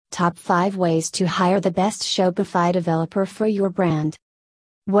top 5 ways to hire the best Shopify developer for your brand.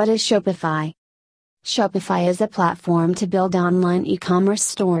 What is Shopify? Shopify is a platform to build online e-commerce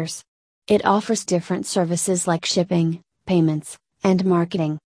stores. It offers different services like shipping, payments, and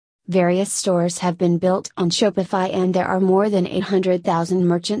marketing. Various stores have been built on Shopify, and there are more than 800,000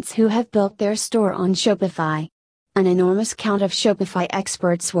 merchants who have built their store on Shopify. An enormous count of Shopify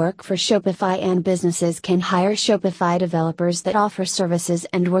experts work for Shopify, and businesses can hire Shopify developers that offer services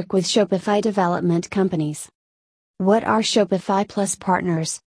and work with Shopify development companies. What are Shopify Plus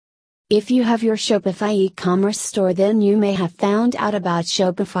partners? If you have your Shopify e-commerce store, then you may have found out about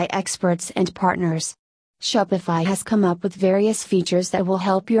Shopify experts and partners. Shopify has come up with various features that will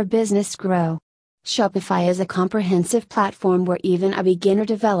help your business grow. Shopify is a comprehensive platform where even a beginner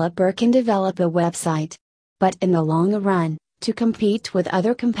developer can develop a website. But in the long run, to compete with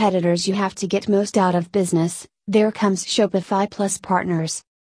other competitors, you have to get most out of business. There comes Shopify Plus partners.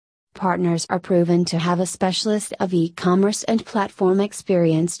 Partners are proven to have a specialist of e-commerce and platform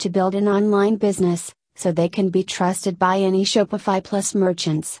experience to build an online business, so they can be trusted by any Shopify Plus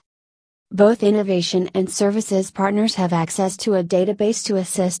merchants. Both innovation and services partners have access to a database to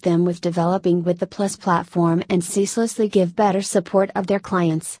assist them with developing with the Plus platform and ceaselessly give better support of their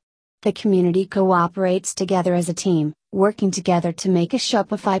clients. The community cooperates together as a team, working together to make a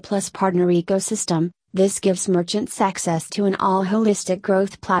Shopify Plus partner ecosystem. This gives merchants access to an all-holistic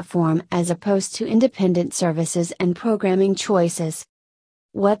growth platform as opposed to independent services and programming choices.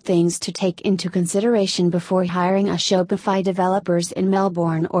 What things to take into consideration before hiring a Shopify developers in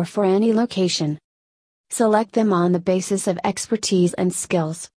Melbourne or for any location? Select them on the basis of expertise and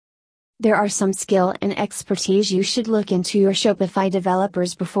skills. There are some skill and expertise you should look into your Shopify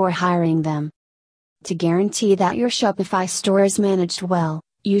developers before hiring them. To guarantee that your Shopify store is managed well,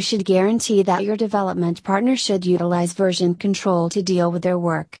 you should guarantee that your development partner should utilize version control to deal with their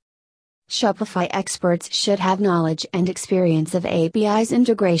work. Shopify experts should have knowledge and experience of APIs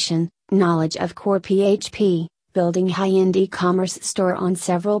integration, knowledge of core PHP, building high-end e-commerce store on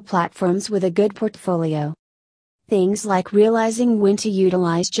several platforms with a good portfolio. Things like realizing when to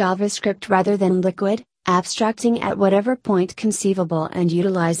utilize JavaScript rather than Liquid, abstracting at whatever point conceivable, and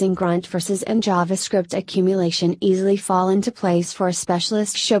utilizing grunt versus and JavaScript accumulation easily fall into place for a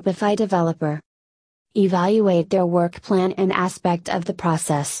specialist Shopify developer. Evaluate their work plan and aspect of the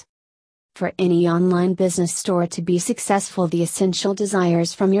process. For any online business store to be successful, the essential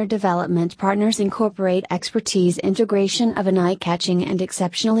desires from your development partners incorporate expertise, integration of an eye-catching and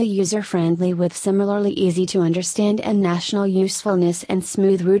exceptionally user-friendly with similarly easy to understand and national usefulness, and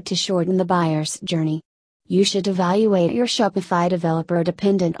smooth route to shorten the buyer's journey. You should evaluate your Shopify developer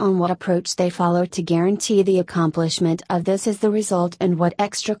dependent on what approach they follow to guarantee the accomplishment of this as the result, and what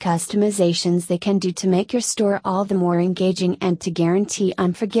extra customizations they can do to make your store all the more engaging and to guarantee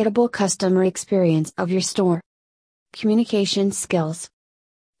unforgettable customer experience of your store. Communication skills.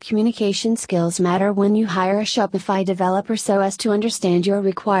 Communication skills matter when you hire a Shopify developer so as to understand your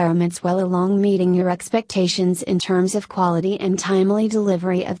requirements well, along meeting your expectations in terms of quality and timely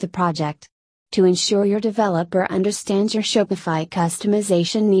delivery of the project. To ensure your developer understands your Shopify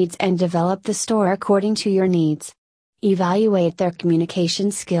customization needs and develop the store according to your needs. Evaluate their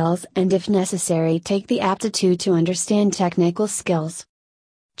communication skills and, if necessary, take the aptitude to understand technical skills.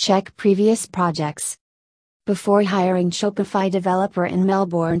 Check previous projects. Before hiring Shopify developer in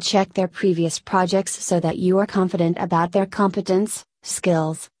Melbourne, check their previous projects so that you are confident about their competence,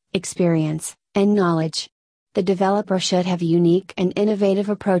 skills, experience, and knowledge. The developer should have unique and innovative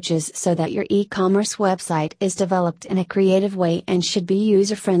approaches so that your e-commerce website is developed in a creative way and should be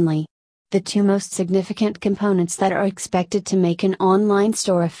user-friendly. The two most significant components that are expected to make an online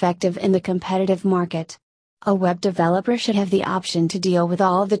store effective in the competitive market. A web developer should have the option to deal with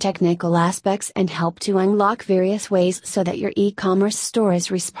all the technical aspects and help to unlock various ways so that your e-commerce store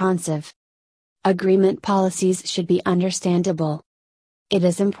is responsive. Agreement policies should be understandable. It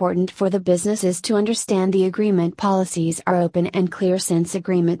is important for the businesses to understand the agreement policies are open and clear, since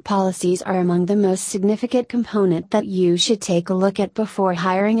agreement policies are among the most significant component that you should take a look at before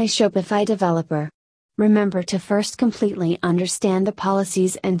hiring a Shopify developer. Remember to first completely understand the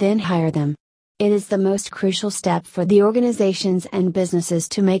policies and then hire them. It is the most crucial step for the organizations and businesses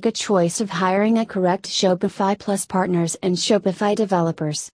to make a choice of hiring a correct Shopify Plus partners and Shopify developers.